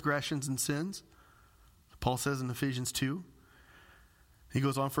transgressions and sins, Paul says in Ephesians 2. He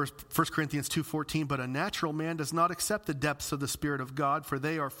goes on, 1 Corinthians 2:14, but a natural man does not accept the depths of the Spirit of God, for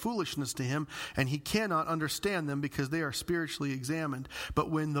they are foolishness to him, and he cannot understand them because they are spiritually examined. But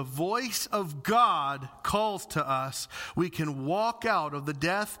when the voice of God calls to us, we can walk out of the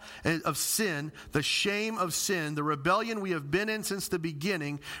death of sin, the shame of sin, the rebellion we have been in since the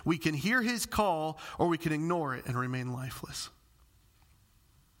beginning. We can hear His call, or we can ignore it and remain lifeless.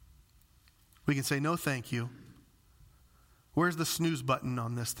 We can say, no, thank you. Where's the snooze button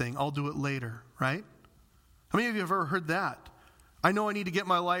on this thing? I'll do it later, right? How many of you have ever heard that? I know I need to get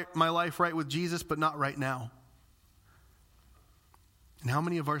my life right with Jesus, but not right now. And how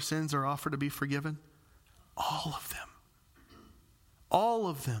many of our sins are offered to be forgiven? All of them. All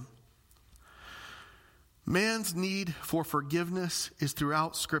of them. Man's need for forgiveness is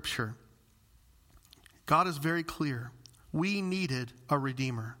throughout Scripture. God is very clear. We needed a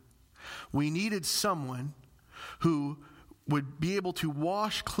Redeemer. We needed someone who would be able to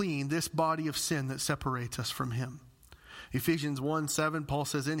wash clean this body of sin that separates us from Him. Ephesians 1:7, Paul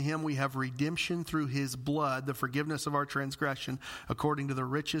says, in Him we have redemption through His blood, the forgiveness of our transgression, according to the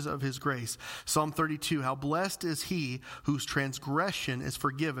riches of His grace. Psalm 32, how blessed is he whose transgression is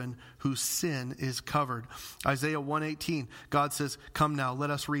forgiven, whose sin is covered. Isaiah 1:18, God says, come now,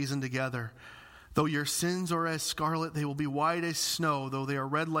 let us reason together. Though your sins are as scarlet, they will be white as snow. Though they are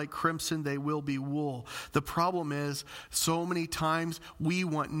red like crimson, they will be wool. The problem is, so many times we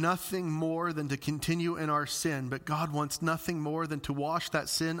want nothing more than to continue in our sin. But God wants nothing more than to wash that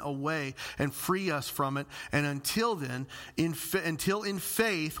sin away and free us from it. And until then, until in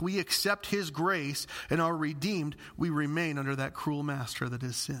faith we accept His grace and are redeemed, we remain under that cruel master that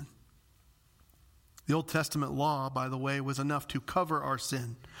is sin. The Old Testament law, by the way, was enough to cover our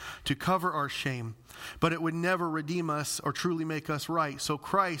sin, to cover our shame, but it would never redeem us or truly make us right. So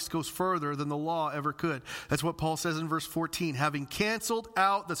Christ goes further than the law ever could. That's what Paul says in verse 14. Having canceled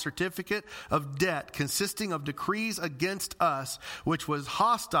out the certificate of debt consisting of decrees against us, which was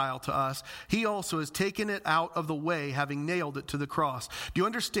hostile to us, He also has taken it out of the way, having nailed it to the cross. Do you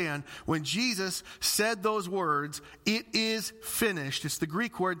understand? When Jesus said those words, it is finished. It's the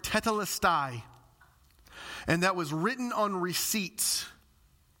Greek word tetelestai. And that was written on receipts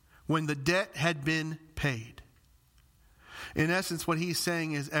when the debt had been paid. In essence, what He's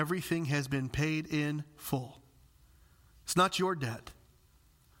saying is everything has been paid in full. It's not your debt.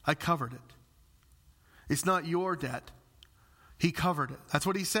 I covered it. It's not your debt. He covered it. That's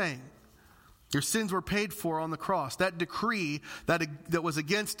what He's saying. Your sins were paid for on the cross. That decree that was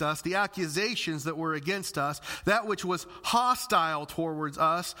against us, the accusations that were against us, that which was hostile towards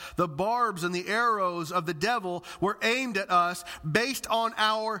us, the barbs and the arrows of the devil were aimed at us based on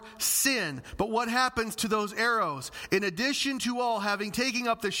our sin. But what happens to those arrows? In addition to all having taken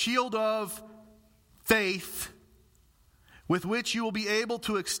up the shield of faith, with which you will be able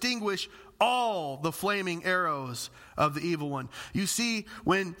to extinguish all the flaming arrows of the evil one. You see,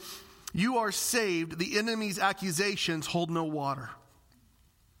 when you are saved, the enemy's accusations hold no water.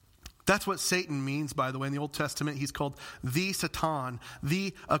 That's what Satan means, by the way. In the Old Testament, he's called the Satan,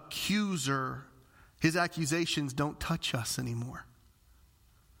 the accuser. His accusations don't touch us anymore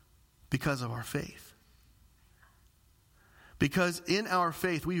because of our faith. Because in our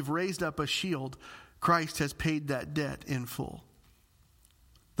faith, we've raised up a shield. Christ has paid that debt in full.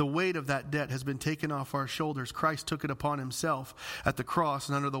 The weight of that debt has been taken off our shoulders. Christ took it upon himself at the cross,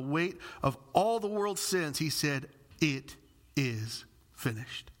 and under the weight of all the world's sins, he said, it is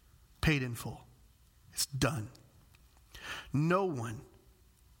finished. Paid in full. It's done. No one,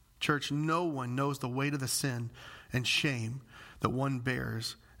 church, no one knows the weight of the sin and shame that one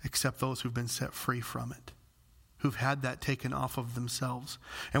bears except those who've been set free from it, who've had that taken off of themselves.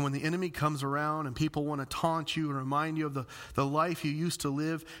 And when the enemy comes around and people want to taunt you and remind you of the life you used to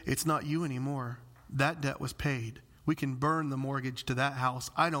live, it's not you anymore. That debt was paid. We can burn the mortgage to that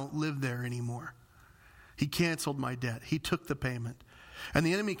house. I don't live there anymore. He canceled my debt. He took the payment. And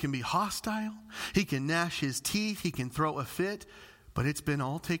the enemy can be hostile. He can gnash his teeth. He can throw a fit. But it's been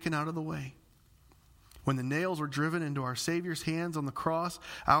all taken out of the way. When the nails were driven into our Savior's hands on the cross,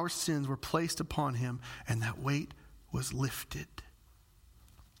 our sins were placed upon him, and that weight was lifted.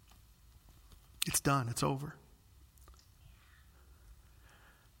 It's done. It's over.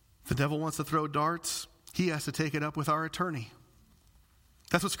 If the devil wants to throw darts, he has to take it up with our attorney.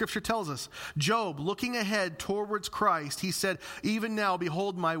 That's what Scripture tells us. Job, looking ahead towards Christ, he said, even now,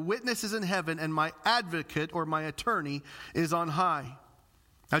 behold, my witness is in heaven, and my advocate, or my attorney, is on high.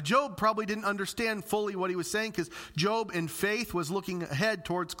 Now, Job probably didn't understand fully what he was saying, because Job in faith was looking ahead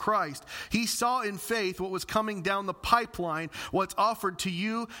towards Christ. He saw in faith what was coming down the pipeline, what's offered to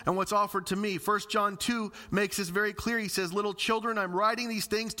you and what's offered to me. 1 John 2 makes this very clear. He says, little children, I'm writing these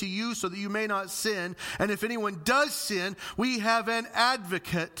things to you so that you may not sin. And if anyone does sin, we have an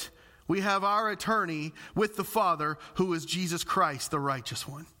advocate. We have our attorney with the Father, who is Jesus Christ, the righteous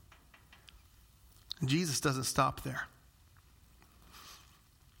one. And Jesus doesn't stop there.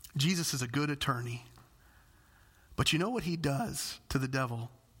 Jesus is a good attorney. But you know what he does to the devil?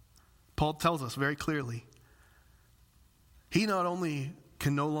 Paul tells us very clearly. He not only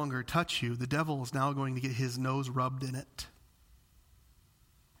can no longer touch you, the devil is now going to get his nose rubbed in it.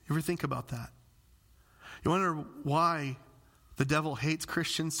 You ever think about that? You wonder why the devil hates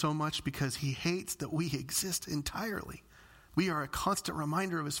Christians so much? Because he hates that we exist entirely. We are a constant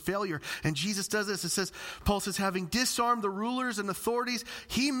reminder of his failure. And Jesus does this. It says, Paul says, having disarmed the rulers and authorities,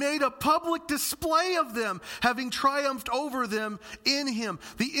 he made a public display of them, having triumphed over them in him.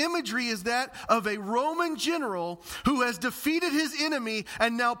 The imagery is that of a Roman general who has defeated his enemy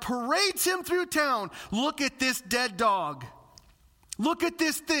and now parades him through town. Look at this dead dog. Look at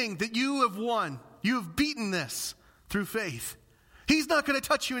this thing that you have won. You have beaten this through faith. He's not going to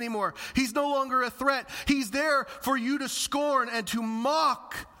touch you anymore. He's no longer a threat. He's there for you to scorn and to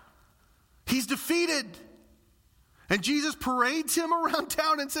mock. He's defeated. And Jesus parades him around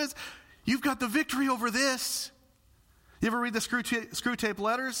town and says, you've got the victory over this. You ever read the screw tape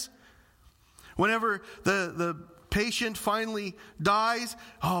letters? Whenever the patient finally dies,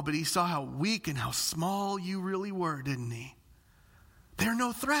 oh, but he saw how weak and how small you really were, didn't he? They're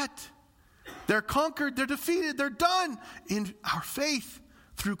no threat. They're conquered, they're defeated, they're done in our faith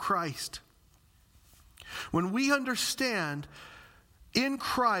through Christ. When we understand in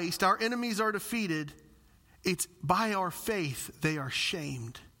Christ our enemies are defeated, it's by our faith they are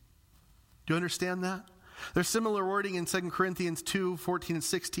shamed. Do you understand that? There's similar wording in 2 Corinthians 2, 14 and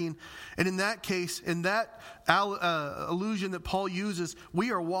 16. And in that case, in that allusion that Paul uses,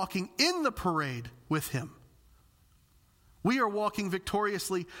 we are walking in the parade with him. We are walking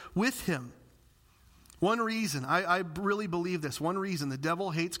victoriously with him. One reason, I really believe this, one reason the devil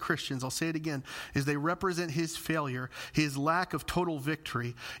hates Christians, I'll say it again, is they represent his failure, his lack of total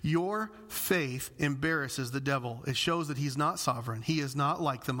victory. Your faith embarrasses the devil. It shows that he's not sovereign. He is not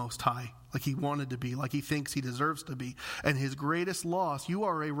like the Most High, like he wanted to be, like he thinks he deserves to be. And his greatest loss, you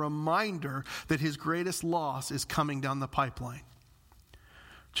are a reminder that his greatest loss is coming down the pipeline.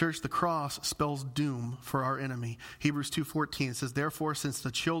 Church, the cross spells doom for our enemy. Hebrews 2:14 says, therefore, since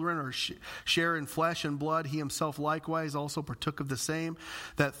the children are share in flesh and blood, he himself likewise also partook of the same,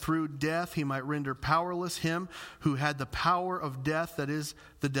 that through death he might render powerless him who had the power of death, that is,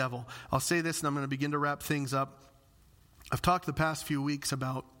 the devil. I'll say this and I'm going to begin to wrap things up. I've talked the past few weeks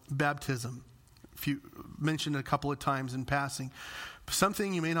about baptism. Mentioned it a couple of times in passing.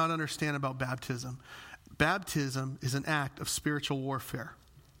 Something you may not understand about baptism. Baptism is an act of spiritual warfare.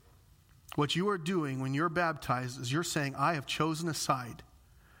 What you are doing when you're baptized is you're saying, I have chosen a side.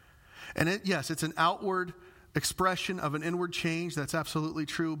 And yes, it's an outward expression of an inward change. That's absolutely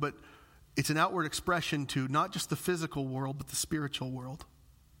true. But it's an outward expression to not just the physical world, but the spiritual world.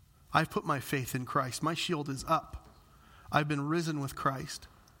 I've put my faith in Christ. My shield is up. I've been risen with Christ.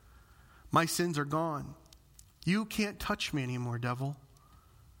 My sins are gone. You can't touch me anymore, devil.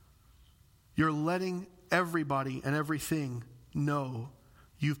 You're letting everybody and everything know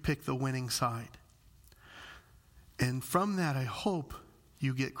you've picked the winning side. And from that, I hope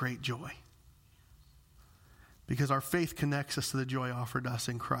you get great joy. Because our faith connects us to the joy offered us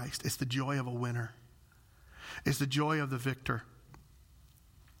in Christ. It's the joy of a winner. It's the joy of the victor.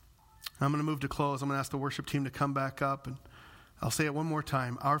 I'm going to move to close. I'm going to ask the worship team to come back up, and I'll say it one more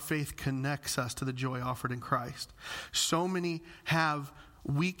time. Our faith connects us to the joy offered in Christ. So many have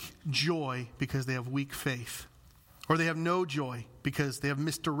weak joy because they have weak faith. Or they have no joy because they have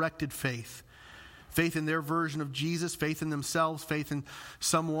misdirected faith. Faith in their version of Jesus, faith in themselves, faith in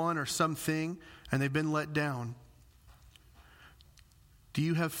someone or something, and they've been let down. Do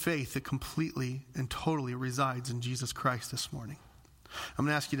you have faith that completely and totally resides in Jesus Christ this morning? I'm going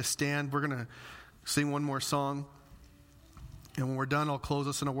to ask you to stand. We're going to sing one more song. And when we're done, I'll close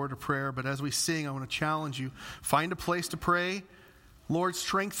us in a word of prayer. But as we sing, I want to challenge you. Find a place to pray. Lord,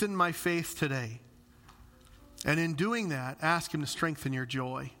 strengthen my faith today. And in doing that, ask Him to strengthen your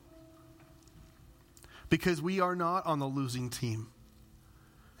joy. Because we are not on the losing team.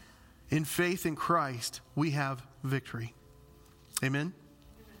 In faith in Christ, we have victory. Amen.